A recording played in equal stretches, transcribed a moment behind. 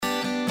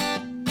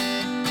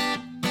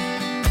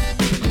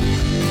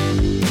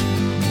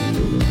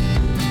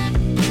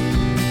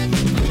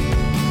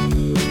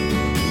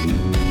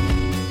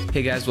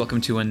Hey guys, welcome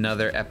to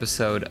another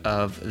episode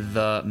of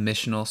the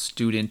Missional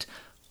Student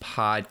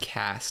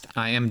Podcast.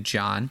 I am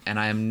John, and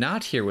I am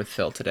not here with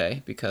Phil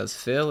today because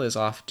Phil is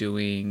off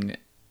doing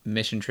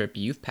mission trip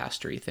youth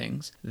pastory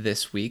things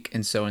this week.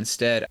 And so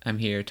instead, I'm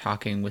here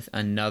talking with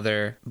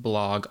another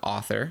blog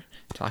author,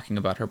 talking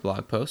about her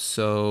blog post.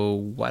 So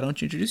why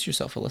don't you introduce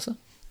yourself, Alyssa?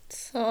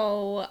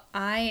 So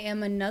I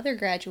am another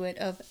graduate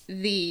of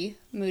the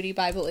Moody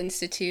Bible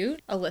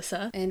Institute,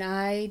 Alyssa, and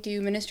I do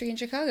ministry in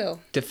Chicago.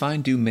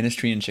 Define do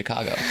ministry in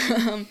Chicago.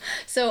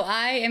 So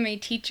I am a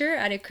teacher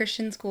at a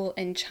Christian school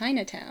in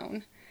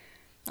Chinatown.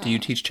 Do you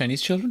teach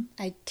Chinese children?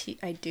 I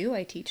do.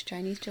 I teach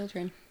Chinese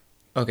children.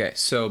 Okay,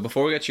 so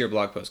before we get to your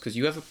blog post, because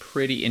you have a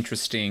pretty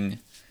interesting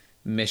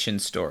mission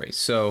story.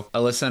 So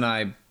Alyssa and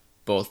I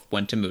both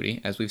went to Moody,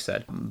 as we've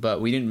said,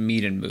 but we didn't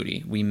meet in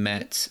Moody. We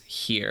met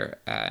here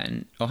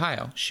in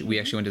Ohio. We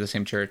actually went to the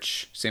same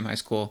church, same high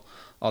school,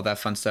 all that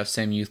fun stuff,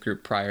 same youth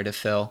group prior to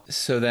Phil.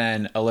 So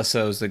then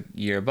Alyssa was a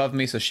year above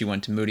me, so she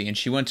went to Moody, and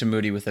she went to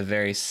Moody with a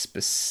very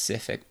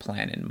specific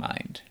plan in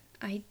mind.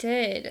 I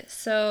did.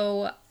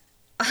 So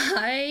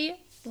I,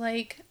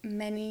 like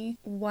many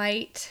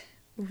white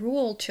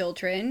rural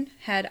children,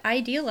 had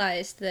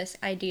idealized this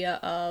idea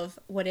of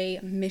what a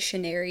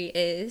missionary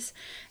is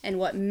and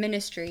what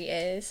ministry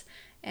is.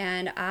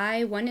 And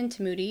I went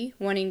into Moody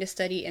wanting to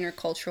study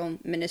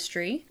intercultural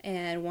ministry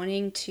and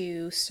wanting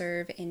to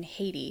serve in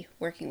Haiti,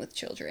 working with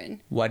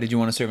children. Why did you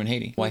want to serve in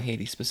Haiti? Why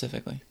Haiti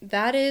specifically?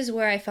 That is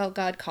where I felt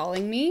God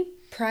calling me,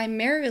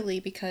 primarily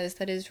because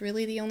that is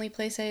really the only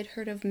place I had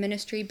heard of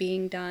ministry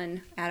being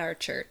done at our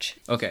church.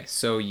 Okay,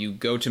 so you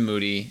go to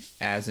Moody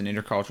as an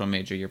intercultural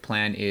major. Your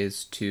plan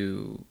is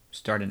to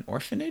start an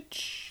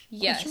orphanage?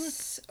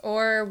 Yes,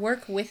 or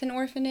work with an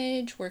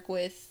orphanage, work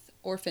with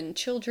orphan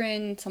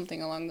children,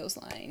 something along those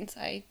lines.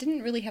 I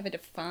didn't really have a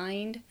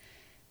defined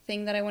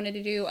thing that I wanted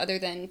to do other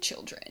than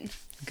children.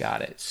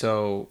 Got it.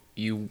 So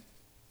you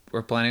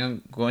were planning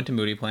on going to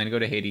Moody, planning to go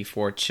to Haiti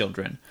for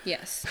children.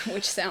 Yes,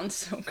 which sounds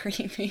so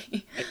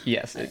creepy.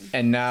 Yes,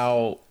 and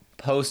now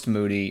post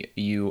Moody,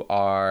 you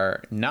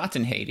are not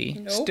in Haiti,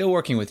 Nope. Still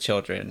working with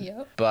children,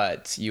 Yep.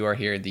 But you are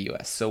here in the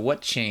U.S. So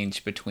what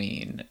changed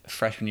between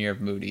freshman year of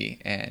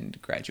Moody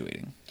and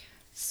graduating?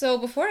 So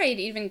before I had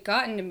even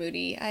gotten to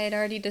Moody, I had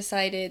already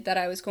decided that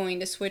I was going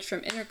to switch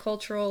from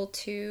intercultural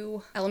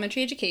to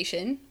elementary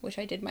education, which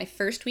I did my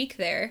first week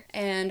there.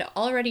 And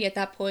already at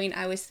that point,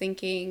 I was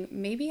thinking,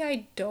 maybe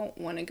I don't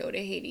want to go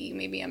to Haiti.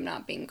 Maybe I'm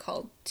not being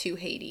called to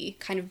Haiti.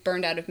 Kind of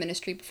burned out of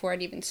ministry before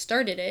I'd even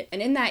started it.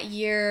 And in that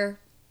year,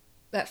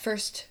 that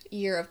first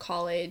year of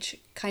college,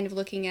 kind of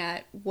looking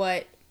at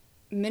what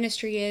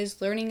ministry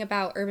is, learning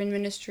about urban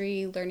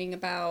ministry, learning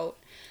about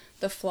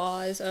the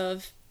flaws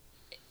of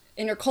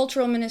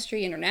intercultural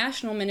ministry,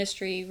 international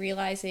ministry,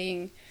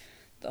 realizing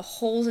the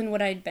holes in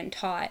what I'd been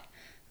taught,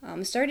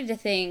 started to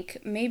think,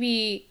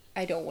 maybe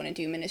I don't want to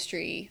do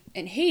ministry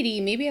in Haiti,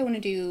 maybe I want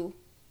to do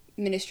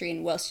ministry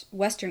in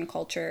Western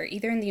culture,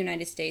 either in the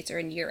United States or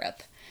in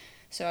Europe.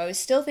 So I was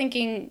still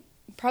thinking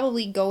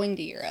probably going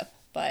to Europe,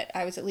 but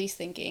I was at least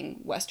thinking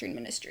Western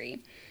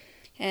ministry.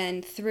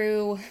 And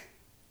through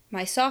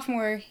my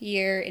sophomore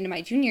year into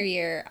my junior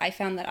year, I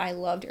found that I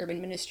loved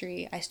urban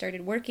ministry. I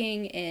started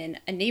working in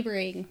a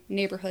neighboring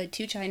neighborhood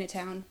to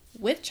Chinatown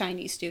with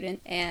Chinese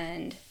students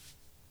and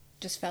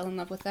just fell in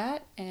love with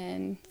that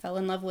and fell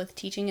in love with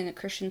teaching in a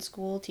Christian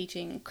school,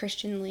 teaching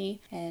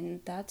Christianly, and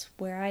that's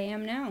where I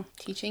am now,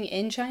 teaching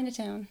in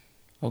Chinatown.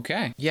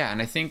 Okay. Yeah,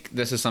 and I think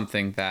this is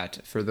something that,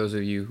 for those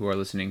of you who are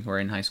listening who are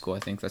in high school, I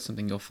think that's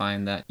something you'll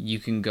find that you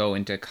can go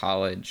into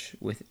college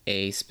with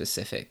a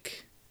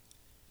specific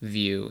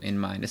view in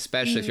mind,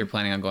 especially if you're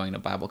planning on going to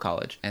Bible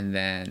college. And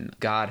then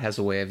God has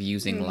a way of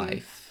using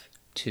life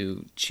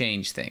to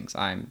change things.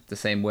 I'm the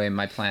same way.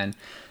 My plan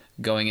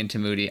going into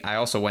Moody, I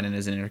also went in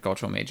as an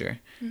intercultural major.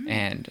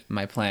 And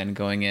my plan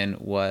going in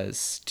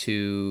was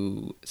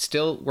to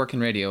still work in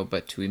radio,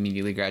 but to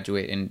immediately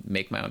graduate and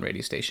make my own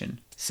radio station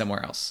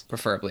somewhere else,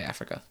 preferably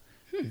Africa.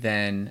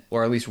 Then,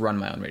 or at least run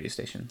my own radio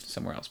station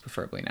somewhere else,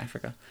 preferably in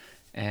Africa.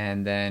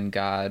 And then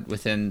God,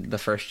 within the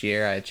first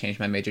year, I changed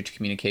my major to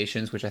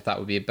communications, which I thought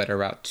would be a better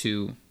route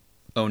to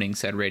owning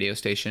said radio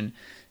station.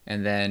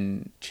 And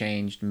then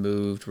changed,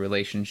 moved,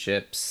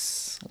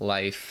 relationships,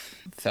 life,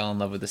 fell in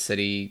love with the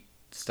city,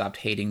 stopped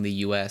hating the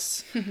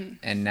U.S.,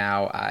 and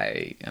now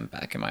I am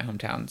back in my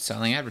hometown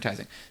selling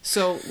advertising.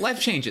 So life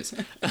changes.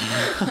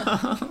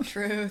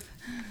 Truth.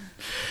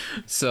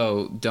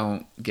 So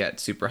don't get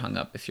super hung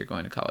up if you're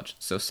going to college.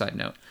 So side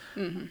note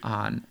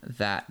on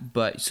that.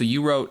 But so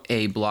you wrote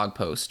a blog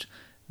post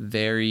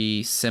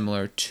very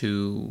similar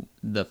to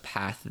the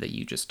path that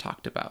you just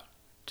talked about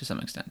to some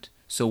extent.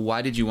 So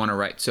why did you want to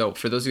write? So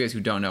for those of you guys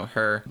who don't know,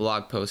 her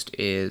blog post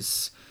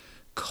is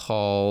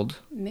called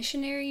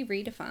Missionary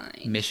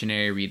Redefined.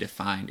 Missionary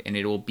Redefined, and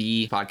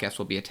podcast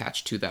will be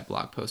attached to that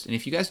blog post. And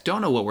if you guys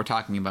don't know what we're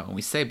talking about when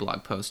we say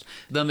blog post,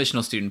 the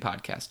Missional Student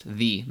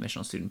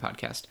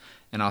Podcast,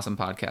 an awesome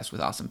podcast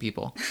with awesome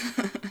people,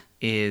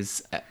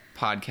 is a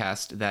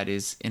podcast that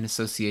is in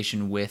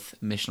association with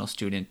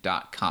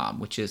missionalstudent.com,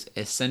 which is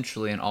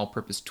essentially an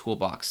all-purpose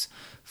toolbox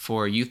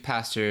for youth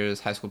pastors,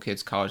 high school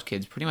kids, college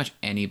kids, pretty much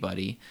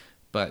anybody,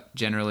 but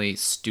generally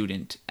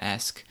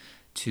student-esque,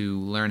 to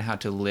learn how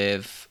to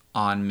live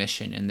on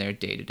mission in their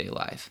day-to-day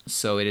life.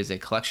 So it is a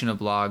collection of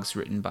blogs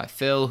written by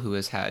Phil, who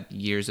has had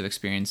years of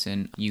experience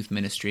in youth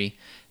ministry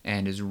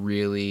and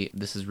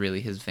this is really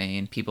his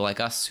vein. People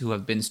like us who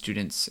have been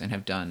students and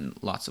have done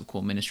lots of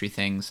cool ministry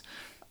things,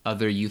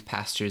 other youth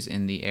pastors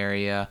in the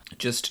area,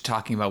 just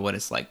talking about what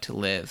it's like to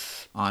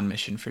live on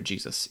mission for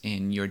Jesus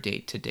in your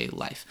day-to-day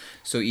life.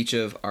 So each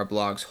of our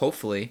blogs,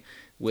 hopefully,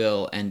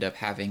 will end up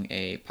having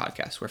a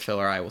podcast where Phil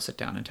or I will sit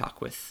down and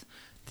talk with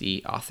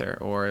the author,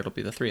 or it'll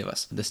be the three of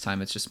us. This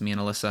time it's just me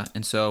and Alyssa.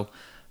 And so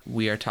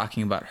we are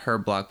talking about her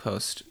blog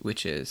post,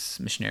 which is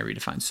Missionary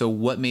Redefined. So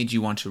what made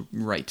you want to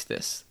write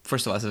this?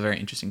 First of all, it's a very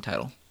interesting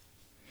title.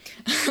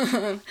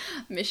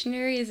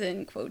 Missionary is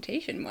in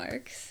quotation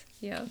marks.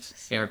 Yep.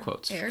 Air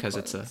quotes, because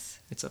it's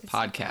a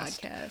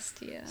podcast.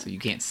 Podcast, yeah. So you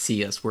can't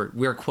see us.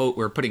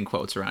 We're putting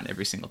quotes around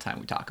every single time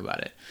we talk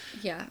about it.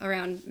 Yeah,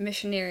 around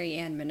missionary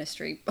and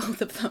ministry,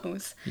 both of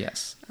those.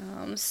 Yes.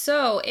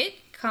 So it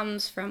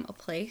comes from a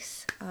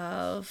place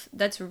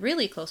that's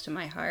really close to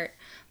my heart,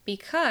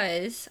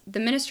 because the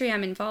ministry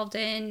I'm involved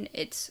in,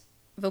 it's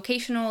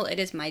vocational. It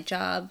is my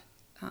job,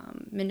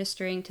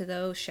 ministering to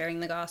those, sharing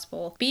the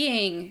gospel,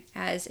 being,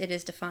 as it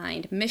is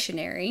defined,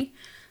 missionary.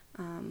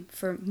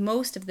 For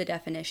most of the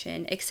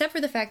definition, except for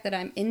the fact that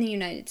I'm in the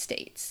United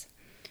States.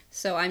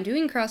 So I'm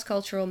doing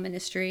cross-cultural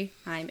ministry.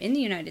 I'm in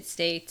the United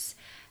States,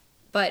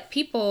 but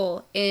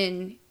people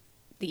in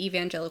the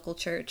evangelical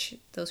church,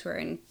 those who are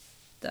in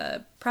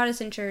the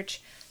Protestant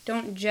church,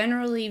 don't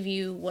generally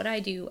view what I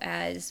do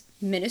as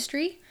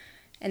ministry,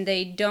 and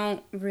they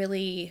don't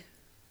really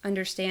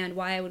understand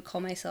why I would call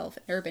myself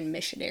an urban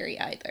missionary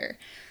either.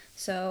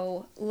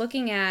 So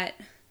looking at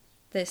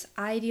this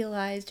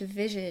idealized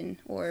vision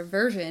or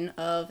version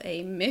of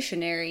a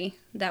missionary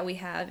that we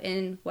have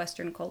in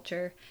Western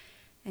culture,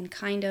 and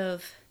kind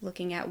of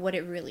looking at what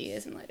it really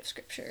is in light of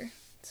Scripture.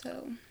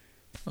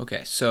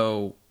 Okay,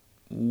 so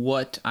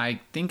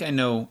I think I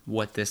know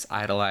what this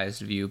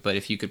idolized view, but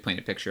if you could paint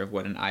a picture of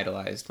what an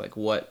idolized, like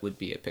what would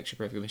be a picture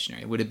perfect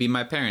missionary? Would it be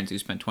my parents who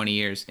spent 20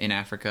 years in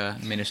Africa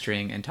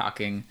ministering and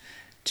talking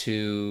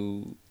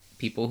to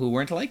people who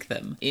weren't like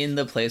them in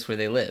the place where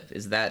they live?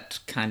 Is that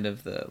kind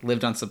of the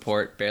lived on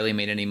support, barely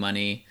made any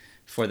money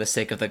for the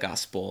sake of the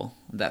gospel,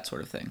 that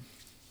sort of thing?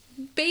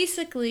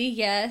 Basically,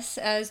 yes.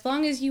 As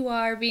long as you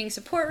are being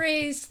support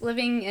raised,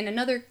 living in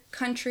another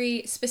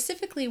country,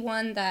 specifically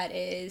one that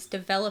is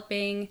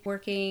developing,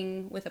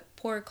 working with a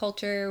poor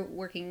culture,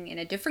 working in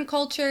a different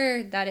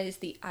culture, that is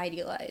the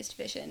idealized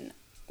vision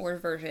or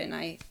version,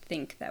 I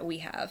think, that we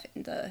have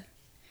in the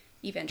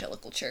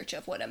evangelical church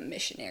of what a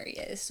missionary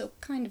is. So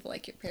kind of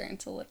like your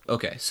parents a little.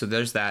 Okay, so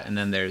there's that, and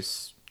then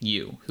there's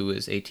you, who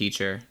is a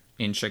teacher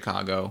in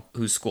Chicago,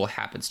 whose school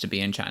happens to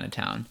be in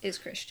Chinatown. Is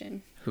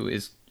Christian.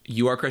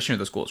 You are Christian, or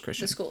the school is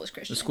Christian? The school is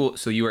Christian.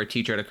 So you are a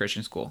teacher at a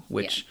Christian school,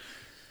 which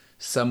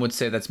some would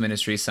say that's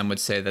ministry, some would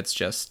say that's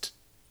just,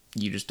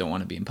 you just don't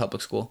want to be in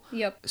public school.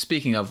 Yep.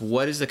 Speaking of,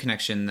 what is the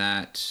connection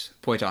that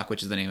Poitok,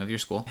 which is the name of your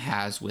school,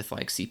 has with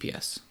like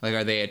CPS? Like,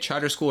 are they a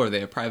charter school? Are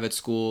they a private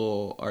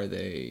school? Are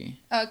they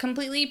a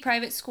completely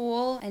private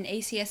school, an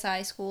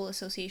ACSI school,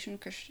 Association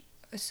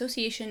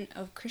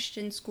of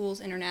Christian Schools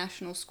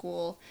International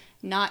School,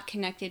 not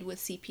connected with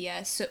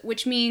CPS, so,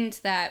 which means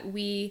that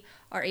we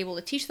are able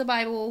to teach the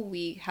Bible,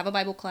 we have a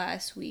Bible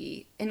class,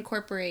 we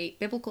incorporate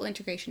biblical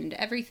integration into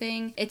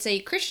everything. It's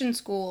a Christian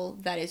school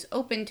that is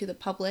open to the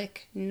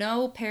public.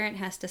 No parent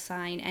has to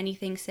sign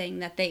anything saying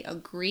that they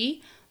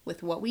agree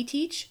with what we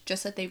teach,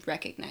 just that they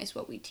recognize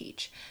what we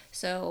teach.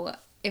 So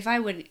if I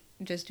would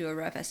just do a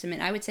rough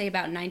estimate, I would say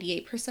about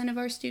 98% of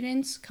our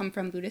students come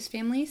from Buddhist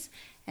families,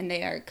 and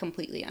they are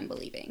completely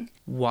unbelieving.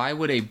 Why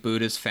would a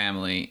Buddhist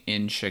family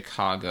in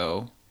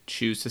Chicago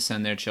choose to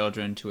send their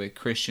children to a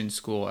Christian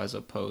school as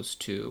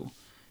opposed to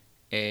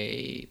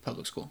a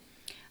public school?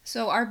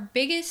 So our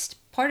biggest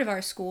part of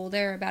our school,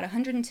 there are about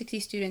 160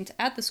 students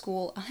at the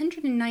school.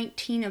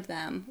 119 of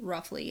them,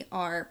 roughly,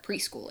 are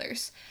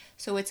preschoolers.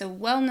 So it's a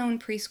well-known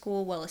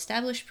preschool,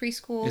 well-established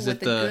preschool with a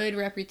good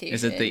reputation.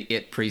 Is it the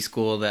IT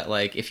preschool that,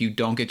 like, if you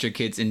don't get your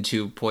kids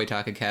into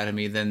Poitok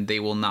Academy, then they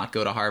will not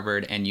go to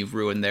Harvard, and you've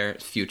ruined their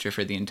future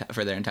for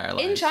their entire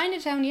lives? In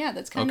Chinatown, yeah,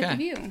 that's kind of the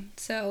view.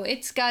 So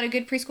it's got a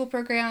good preschool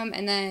program,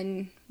 and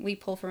then we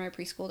pull from our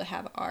preschool to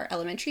have our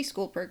elementary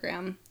school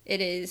program.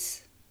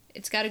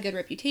 It's got a good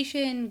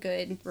reputation,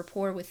 good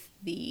rapport with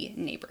the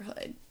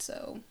neighborhood.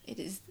 So it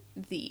is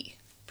the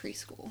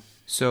preschool.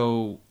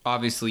 So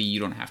obviously you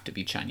don't have to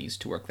be Chinese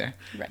to work there.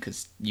 Right.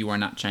 Because you are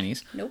not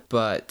Chinese. Nope.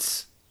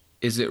 But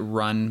Is it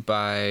run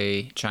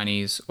by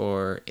Chinese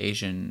or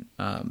Asian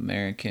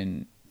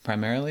American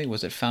primarily?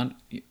 Was it found?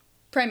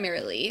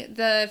 Primarily.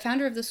 The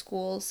founder of the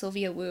school,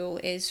 Sylvia Wu,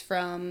 is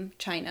from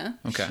China.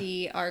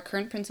 Okay. Our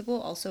current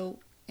principal, also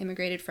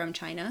immigrated from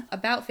China.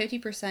 About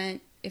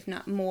 50%, if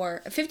not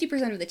more,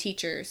 50% of the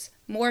teachers,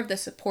 more of the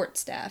support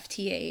staff,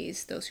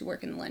 TAs, those who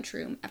work in the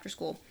lunchroom after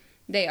school,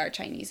 they are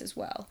Chinese as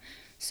well.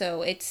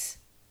 So it's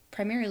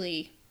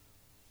primarily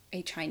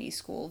a Chinese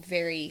school,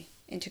 very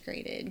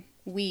integrated.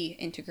 We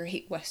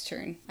integrate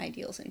Western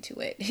ideals into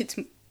it. It's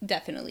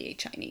definitely a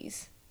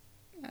Chinese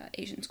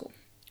Asian school.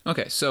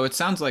 Okay, so it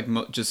sounds like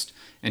just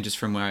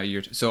from where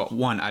you're... So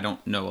one, I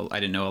didn't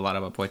know a lot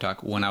about Poi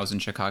Talk. When I was in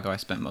Chicago, I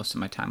spent most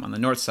of my time on the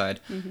north side,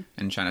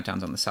 and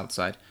Chinatown's on the south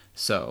side.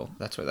 So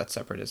that's where that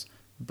separate is.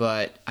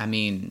 But, I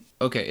mean,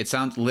 okay, it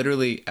sounds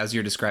literally, as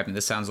you're describing,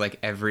 this sounds like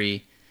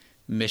every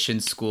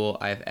mission school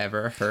I've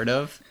ever heard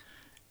of.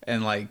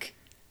 And, like,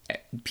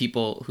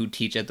 people who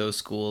teach at those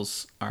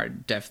schools are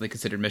definitely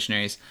considered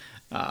missionaries.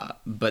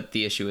 But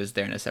the issue is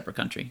they're in a separate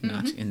country,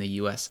 not in the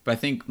U.S. But I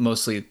think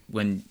mostly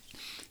when...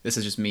 This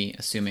is just me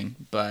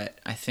assuming, but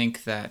I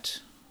think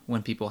that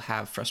when people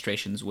have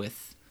frustrations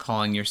with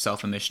calling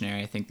yourself a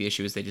missionary, I think the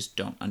issue is they just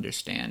don't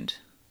understand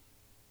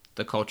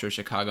the culture of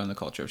Chicago and the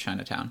culture of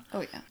Chinatown.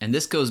 Oh, yeah. And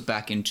this goes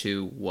back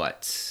into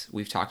what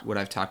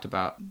I've talked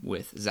about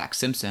with Zach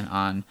Simpson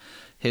on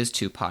his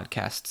 2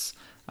 podcasts,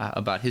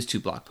 about his 2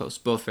 blog posts,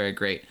 both very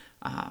great.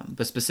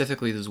 But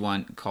specifically, there's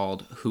one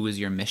called "Who is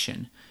Your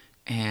Mission?"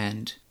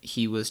 And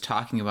he was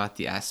talking about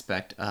the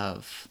aspect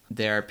of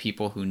there are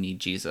people who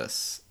need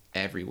Jesus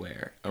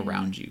everywhere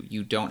around you.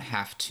 You don't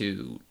have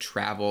to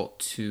travel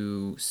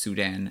to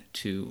Sudan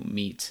to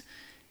meet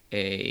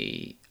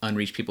a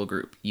unreached people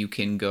group. You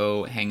can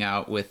go hang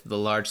out with the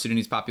large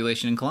Sudanese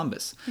population in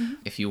Columbus.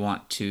 If you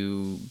want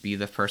to be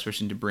the first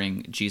person to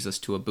bring Jesus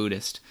to a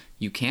Buddhist,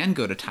 you can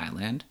go to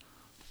Thailand,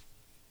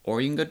 or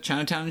you can go to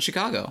Chinatown in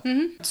Chicago.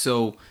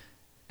 So,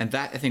 and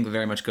that I think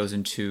very much goes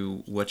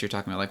into what you're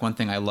talking about. Like, one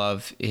thing I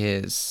love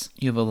is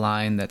you have a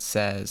line that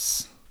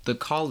says, "The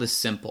call is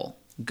simple.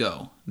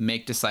 Go,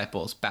 make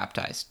disciples,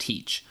 baptize,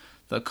 teach.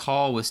 The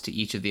call was to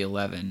each of the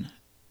 11,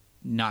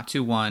 not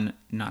to one,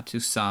 not to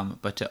some,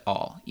 but to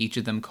all. Each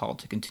of them called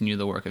to continue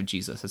the work of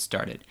Jesus had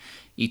started.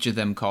 Each of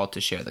them called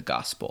to share the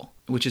gospel,"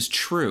 which is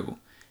true.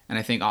 And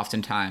I think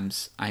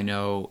oftentimes, I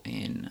know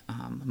in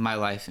my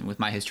life and with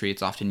my history,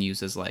 it's often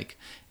used as like,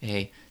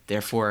 hey,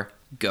 therefore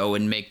go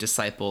and make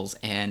disciples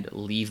and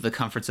leave the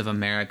comforts of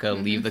America,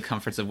 leave the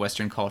comforts of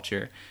Western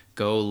culture,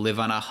 go live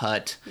on a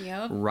hut,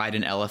 ride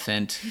an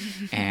elephant,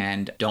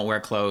 and don't wear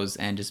clothes,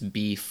 and just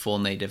be full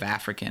native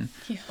African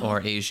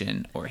or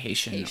Asian or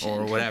Haitian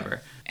or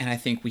whatever. And I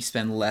think we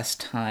spend less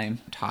time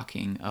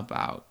talking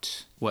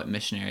about what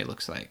missionary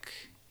looks like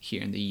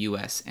here in the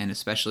U.S., and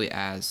especially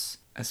as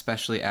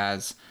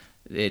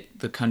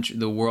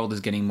the world is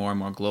getting more and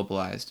more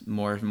globalized,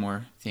 more and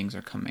more things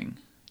are coming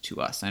to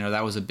us. I know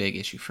that was a big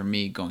issue for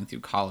me going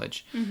through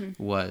college,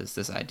 was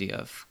this idea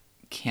of,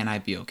 can I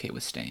be okay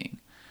with staying?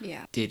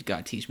 Yeah. Did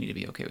God teach me to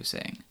be okay with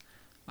staying?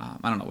 I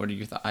don't know. What are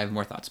your thoughts? I have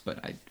more thoughts,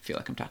 but I feel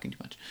like I'm talking too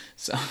much.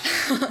 So,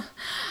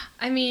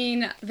 I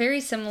mean, very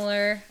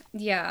similar.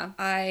 Yeah,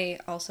 I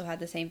also had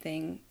the same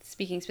thing,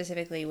 speaking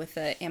specifically with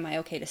the am I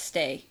okay to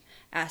stay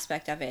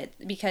aspect of it.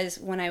 Because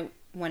when I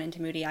went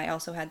into Moody, I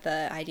also had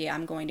the idea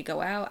I'm going to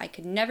go out. I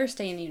could never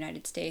stay in the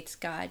United States.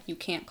 God, you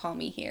can't call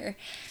me here.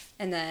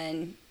 And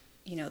then,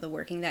 the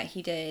working that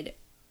he did,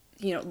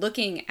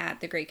 looking at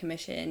the Great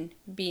Commission,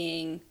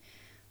 being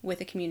with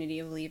a community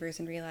of believers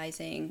and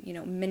realizing,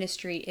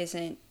 ministry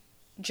isn't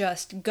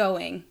just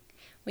going.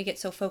 We get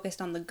so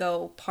focused on the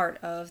go part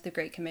of the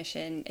Great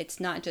Commission. It's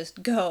not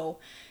just go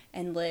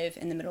and live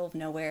in the middle of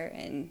nowhere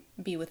and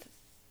be with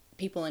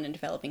people in a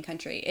developing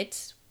country.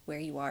 It's where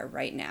you are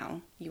right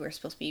now. You are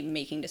supposed to be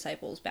making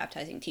disciples,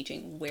 baptizing,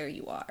 teaching where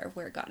you are,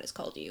 where God has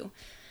called you.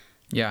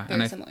 Yeah.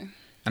 Very similar.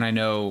 And I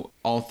know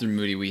all through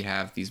Moody we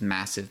have these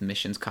massive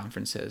missions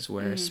conferences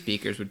where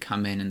speakers would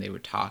come in and they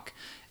would talk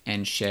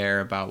and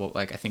share about what,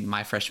 like, I think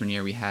my freshman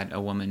year we had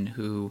a woman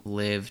who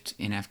lived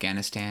in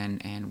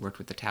Afghanistan and worked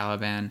with the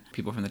Taliban,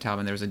 people from the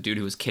Taliban. There was a dude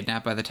who was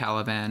kidnapped by the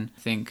Taliban, I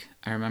think,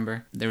 I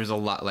remember. There was a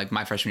lot, like,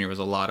 my freshman year was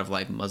a lot of,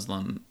 like,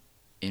 Muslim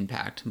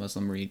impact,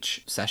 Muslim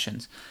reach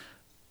sessions.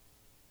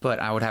 But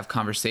I would have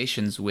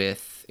conversations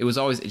with, it was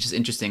always just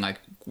interesting, like,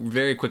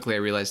 very quickly I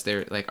realized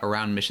there, like,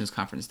 around missions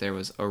conference, there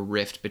was a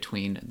rift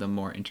between the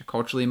more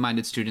interculturally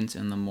minded students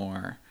and the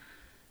more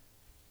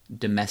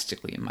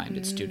domestically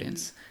minded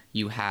students.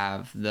 You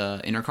have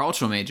the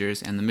intercultural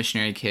majors and the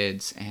missionary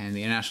kids and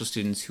the international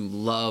students who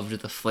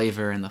loved the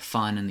flavor and the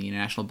fun and the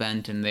international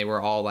bent, and they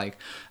were all like,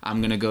 I'm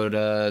going to go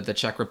to the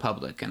Czech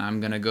Republic, and I'm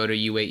going to go to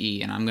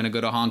UAE, and I'm going to go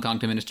to Hong Kong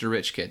to minister to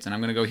rich kids, and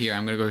I'm going to go here,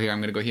 I'm going to go here, I'm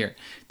going to go here.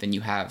 Then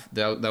you have,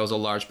 that was a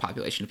large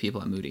population of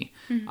people at Moody.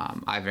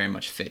 I very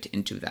much fit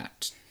into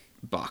that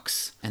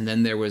box. And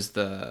then there was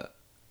the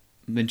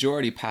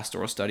majority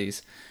pastoral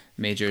studies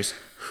majors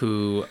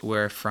who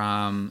were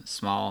from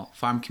small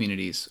farm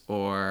communities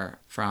or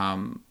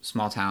from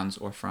small towns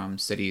or from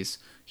cities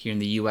here in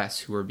the US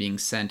who are being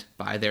sent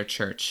by their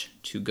church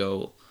to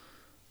go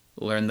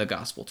learn the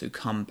gospel, to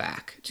come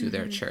back to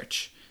their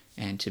church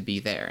and to be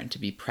there and to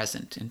be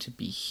present and to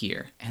be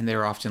here. And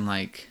they're often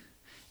like,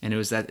 and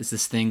it's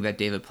this thing that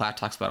David Platt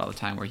talks about all the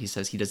time where he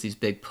says he does these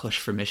big push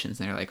for missions.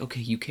 And they're like,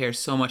 okay, you care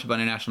so much about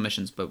international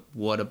missions, but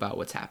what about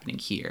what's happening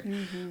here?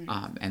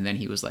 And then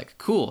he was like,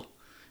 cool.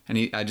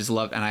 And I just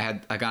loved, and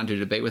I got into a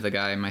debate with a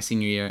guy in my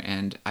senior year,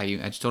 and I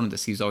just told him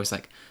this. He was always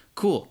like,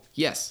 cool,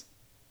 yes,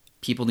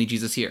 people need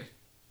Jesus here.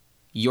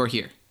 You're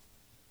here.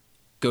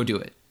 Go do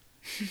it.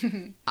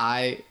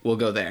 I will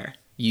go there.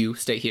 You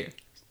stay here.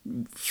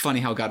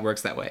 Funny how God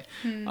works that way.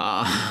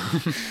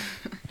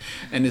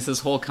 And it's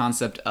this whole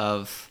concept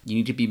of you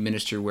need to be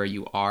ministered where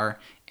you are.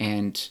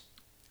 And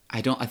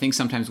I think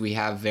sometimes we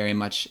have very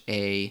much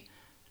a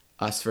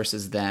us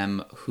versus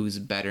them who's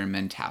better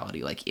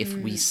mentality. Like if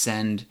we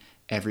send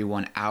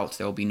everyone out,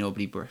 there will be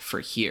nobody for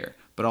here.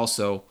 But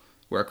also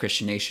we're a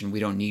Christian nation. We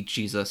don't need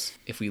Jesus.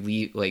 If we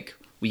leave, like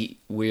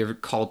we're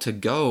called to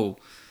go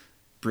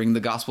bring the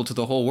gospel to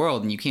the whole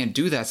world, and you can't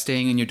do that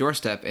staying in your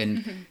doorstep.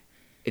 And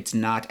it's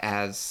not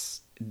as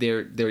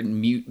they're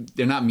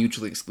not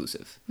mutually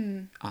exclusive.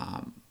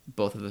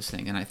 Both of those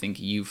things. And I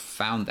think you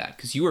found that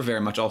because you were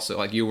very much also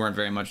like you weren't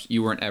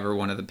ever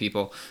one of the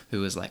people who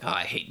was like, oh,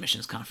 I hate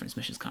missions conference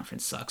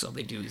sucks, all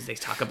they do is they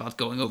talk about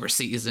going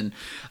overseas and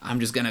I'm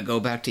just gonna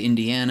go back to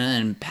Indiana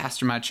and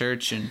pastor my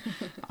church, and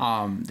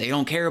they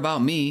don't care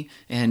about me,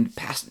 and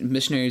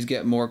missionaries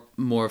get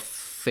more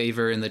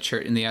favor in the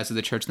church, in the eyes of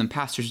the church, than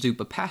pastors do,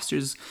 but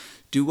pastors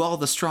do all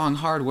the strong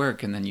hard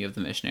work. And then you have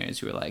the missionaries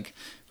who are like,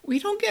 we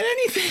don't get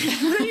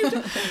anything. What are you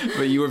doing?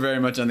 But you were very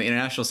much on the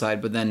international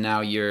side, but then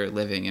now you're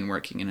living and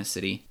working in a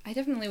city. I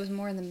definitely was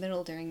more in the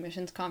middle during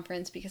missions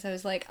conference because I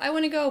was like, I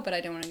want to go, but I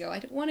don't want to go. I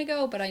don't want to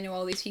go, but I know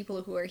all these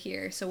people who are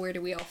here, so where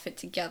do we all fit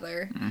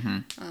together?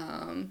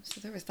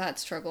 So there was that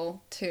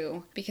struggle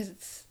too, because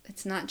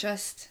it's not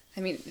just,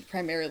 I mean, it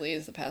primarily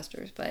is the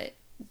pastors, but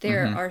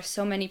there are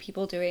so many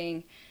people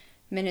doing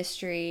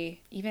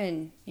ministry,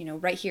 even,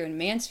 right here in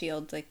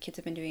Mansfield. Like kids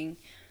have been doing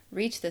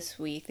Reach this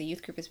week, the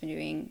youth group has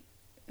been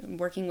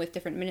working with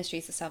different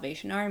ministries, the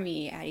Salvation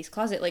Army, Addie's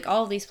Closet, like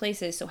all of these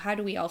places. So how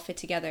do we all fit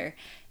together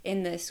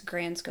in this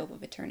grand scope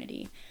of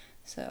eternity?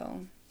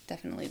 So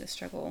definitely the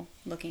struggle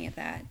looking at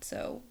that.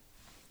 So,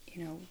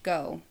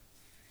 go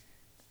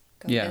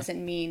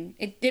doesn't mean,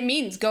 it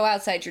means go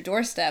outside your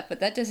doorstep,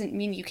 but that doesn't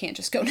mean you can't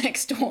just go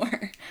next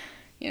door,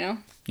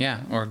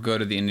 Yeah, or go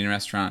to the Indian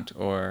restaurant,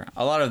 or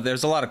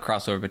there's a lot of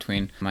crossover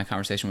between my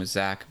conversation with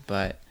Zach,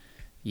 but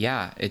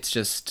yeah, it's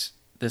just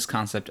this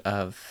concept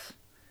of,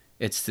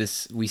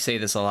 we say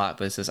this a lot,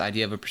 but it's this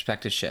idea of a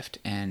perspective shift,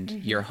 and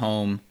your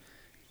home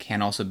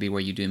can also be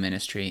where you do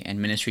ministry,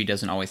 and ministry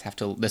doesn't always have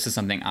to, this is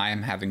something I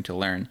am having to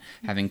learn,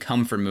 having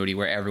come from Moody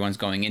where everyone's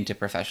going into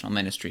professional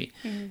ministry.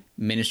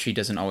 Ministry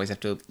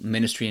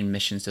and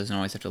missions doesn't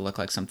always have to look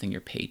like something you're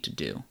paid to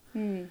do.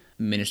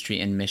 Ministry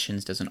and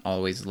missions doesn't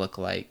always look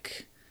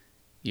like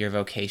your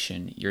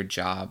vocation, your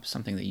job,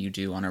 something that you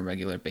do on a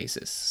regular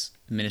basis.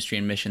 Ministry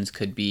and missions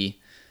could be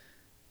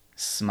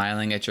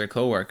smiling at your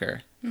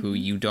coworker who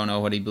you don't know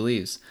what he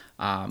believes,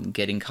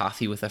 getting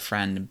coffee with a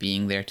friend,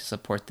 being there to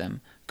support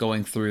them,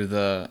 going through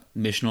the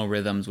missional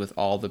rhythms with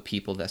all the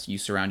people that you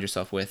surround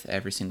yourself with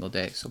every single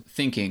day. So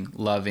thinking,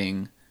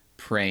 loving,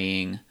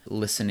 praying,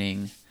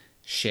 listening,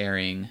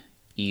 sharing,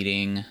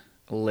 eating,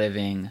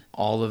 living,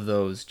 all of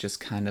those just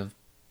kind of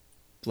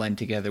blend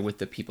together with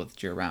the people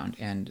that you're around.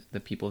 And the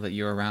people that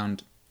you're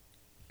around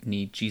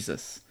need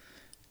Jesus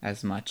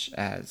as much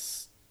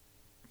as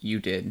you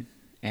did.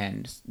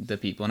 And the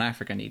people in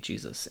Africa need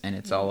Jesus. And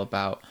it's all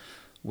about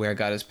where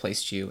God has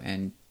placed you.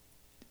 And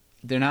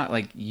they're not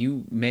like,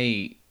 you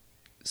may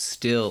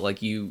still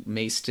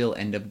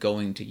end up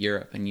going to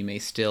Europe, and you may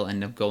still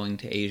end up going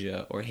to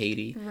Asia or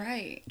Haiti.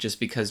 Right.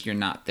 Just because you're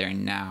not there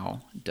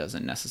now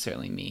doesn't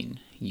necessarily mean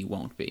you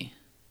won't be.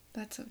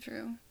 That's so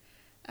true.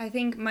 I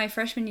think my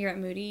freshman year at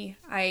Moody,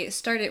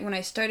 when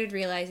I started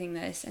realizing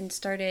this and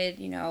started,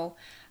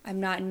 I'm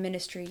not in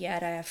ministry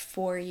yet. I have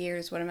 4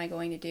 years. What am I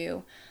going to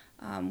do?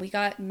 We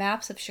got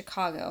maps of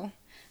Chicago.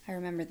 I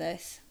remember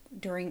this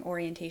during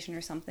orientation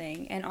or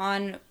something. And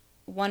on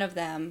one of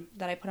them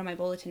that I put on my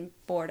bulletin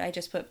board, I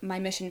just put, my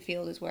mission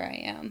field is where I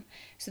am.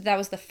 So that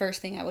was the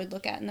first thing I would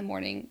look at in the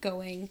morning,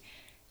 going,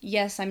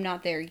 yes, I'm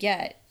not there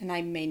yet, and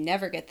I may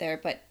never get there,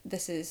 but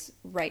this is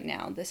right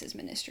now. This is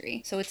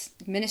ministry. So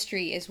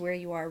ministry is where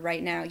you are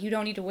right now. You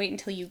don't need to wait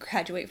until you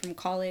graduate from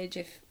college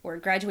or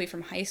graduate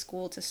from high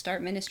school to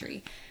start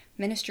ministry.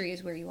 Ministry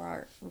is where you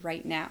are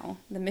right now.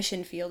 The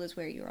mission field is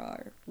where you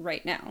are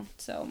right now.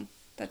 So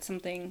that's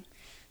something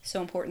so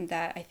important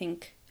that I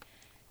think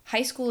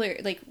high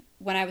schooler, like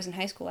when I was in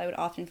high school, I would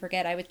often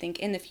forget. I would think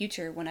in the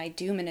future when I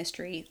do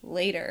ministry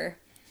later,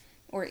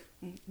 or,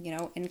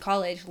 in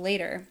college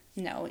later,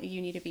 no,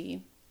 you need to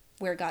be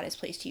where God has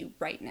placed you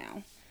right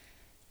now.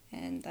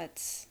 And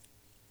that's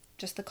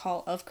just the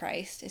call of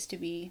Christ, is to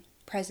be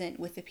present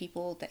with the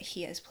people that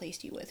he has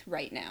placed you with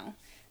right now.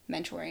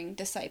 Mentoring,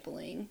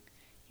 discipling,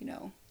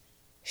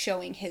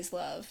 showing his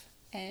love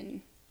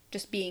and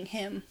just being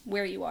him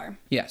where you are.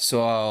 Yeah,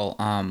 so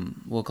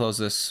we'll close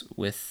this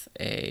with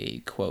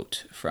a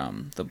quote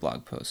from the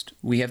blog post.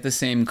 We have the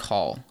same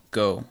call: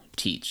 go,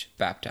 teach,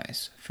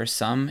 baptize. For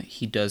some,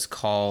 he does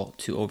call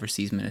to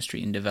overseas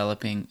ministry in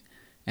developing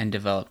and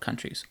developed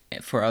countries.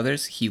 For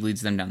others, he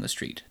leads them down the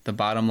street. The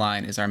bottom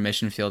line is our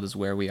mission field is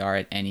where we are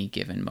at any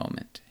given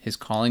moment. His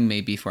calling may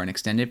be for an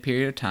extended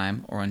period of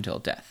time or until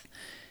death.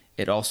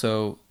 It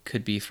also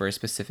could be for a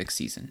specific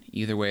season.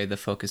 Either way, the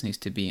focus needs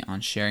to be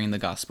on sharing the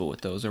gospel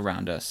with those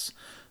around us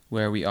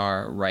where we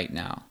are right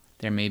now.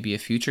 There may be a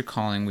future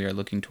calling we are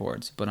looking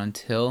towards, but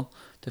until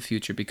the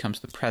future becomes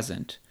the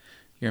present,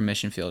 your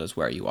mission field is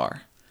where you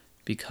are.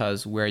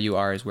 Because where you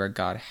are is where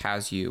God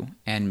has you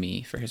and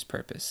me for his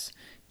purpose,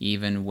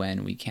 even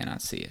when we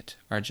cannot see it.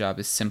 Our job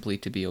is simply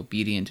to be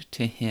obedient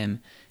to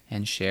him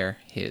and share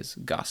his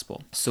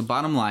gospel. So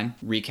bottom line,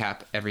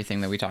 recap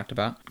everything that we talked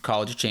about.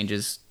 College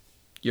changes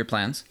your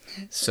plans,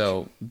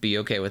 so be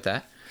okay with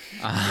that.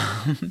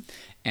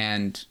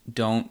 And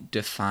don't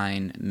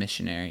define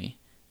missionary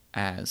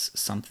as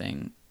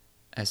someone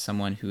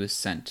who is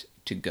sent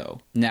to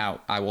go. Now,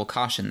 I will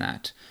caution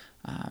that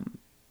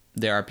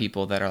there are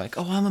people that are like,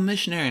 "Oh, I'm a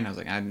missionary," and I was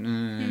like,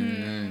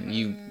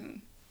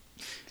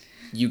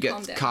 "You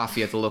get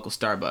coffee at the local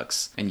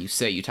Starbucks, and you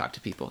say you talk to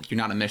people. You're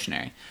not a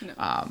missionary."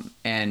 No.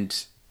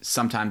 And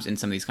sometimes in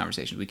some of these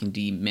conversations, we can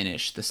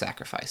diminish the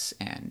sacrifice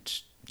and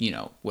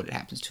what it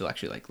happens to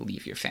actually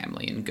leave your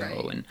family and go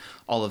right. And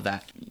all of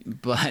that.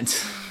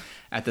 But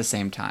at the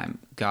same time,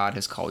 God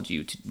has called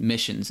you to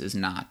missions is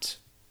not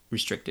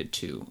restricted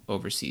to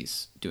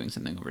overseas, doing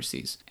something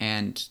overseas.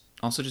 And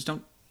also just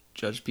don't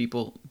judge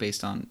people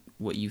based on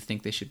what you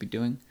think they should be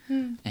doing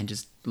and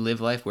just live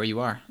life where you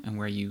are and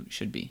where you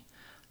should be.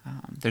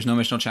 There's no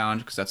missional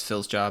challenge because that's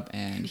Phil's job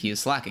and he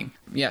is slacking.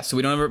 Yeah, so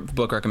we don't have a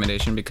book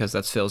recommendation because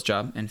that's Phil's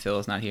job and Phil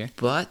is not here.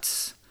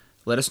 But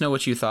let us know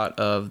what you thought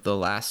of the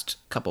last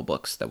couple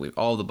books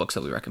all the books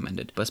that we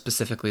recommended, but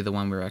specifically the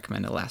one we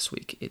recommended last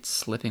week. It's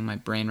slipping my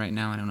brain right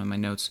now. I don't know my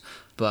notes,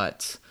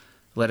 but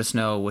let us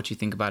know what you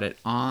think about it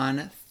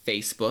on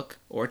Facebook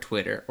or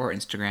Twitter or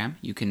Instagram.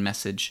 You can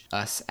message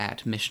us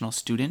at Missional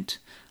Student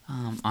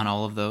on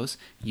all of those.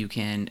 You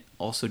can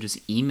also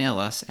just email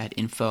us at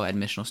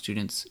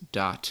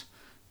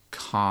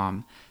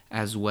info@missionalstudents.com,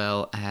 as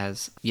well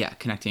as,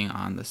 connecting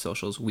on the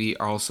socials. We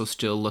are also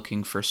still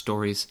looking for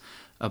stories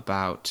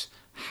about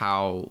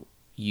how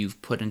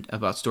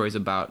stories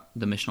about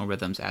the missional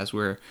rhythms as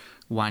we're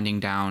winding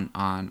down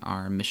on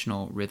our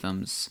missional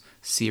rhythms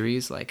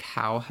series. Like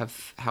how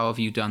have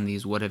you done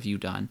these? What have you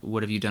done?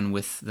 What have you done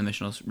with the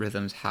missional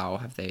rhythms? How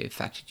have they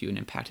affected you and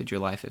impacted your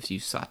life if you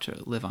sought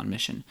to live on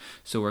mission?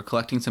 So we're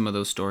collecting some of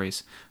those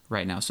stories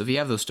right now. So if you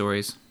have those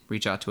stories,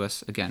 reach out to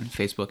us. Again,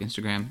 Facebook,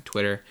 Instagram,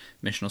 Twitter,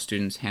 Missional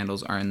Students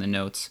handles are in the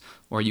notes,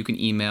 or you can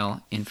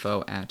email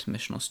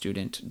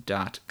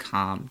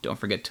info@missionalstudent.com. Don't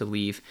forget to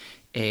leave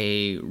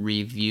a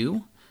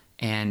review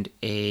and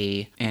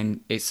a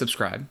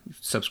subscribe.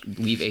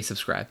 Leave a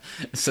subscribe.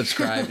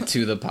 Subscribe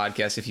to the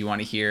podcast if you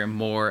want to hear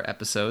more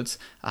episodes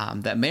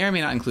that may or may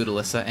not include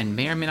Alyssa and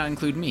may or may not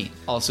include me.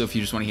 Also, if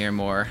you just want to hear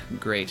more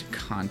great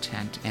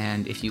content.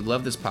 And if you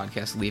love this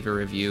podcast, leave a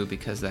review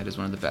because that is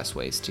one of the best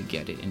ways to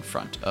get it in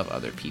front of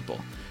other people,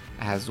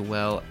 as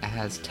well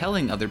as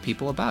telling other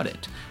people about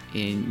it.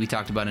 We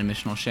talked about in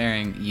missional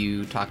sharing,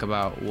 you talk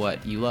about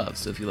what you love.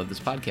 So if you love this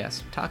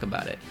podcast, talk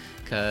about it.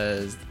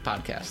 Because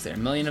podcasts, there are a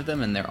million of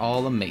them and they're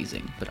all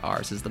amazing, but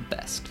ours is the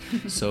best.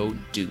 So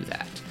do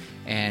that.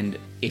 And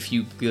if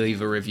you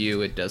leave a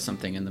review, it does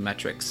something in the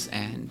metrics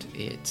and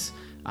it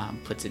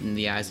puts it in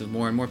the eyes of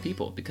more and more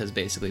people, because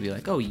basically be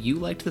like, oh, you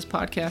liked this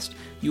podcast,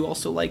 you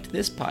also liked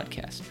this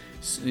podcast.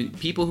 So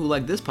people who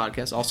like this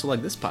podcast also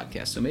like this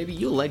podcast, so maybe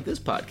you'll like this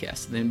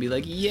podcast. And then be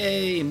like,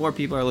 yay, more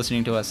people are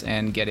listening to us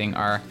and getting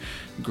our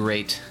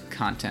great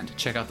content.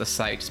 Check out the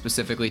site,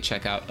 specifically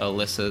check out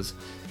Alyssa's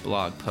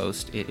blog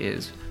post. It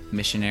is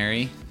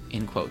Missionary,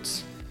 in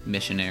quotes,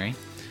 Missionary,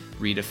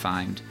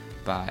 Redefined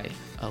by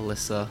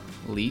Alyssa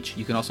Leach.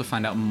 You can also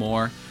find out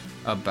more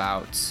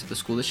about the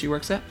school that she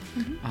works at,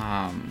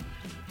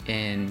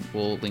 and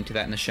we'll link to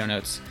that in the show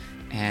notes.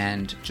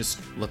 And just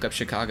look up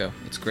Chicago,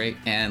 it's great,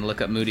 and look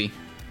up Moody,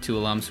 two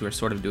alums who are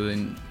sort of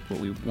doing what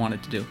we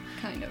wanted to do.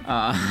 Kind of.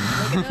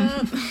 Look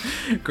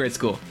it up. Great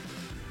school,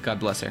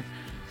 God bless her.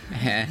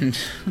 And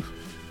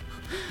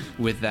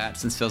with that,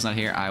 since Phil's not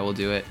here, I will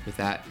do it. With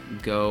that,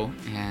 go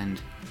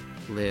and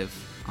live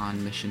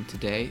on mission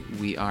today.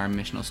 We are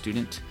Missional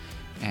Student,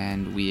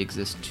 and we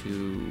exist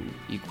to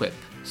equip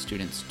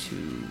students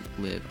to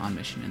live on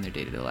mission in their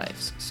day-to-day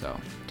lives.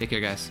 So take care,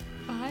 guys.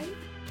 Bye.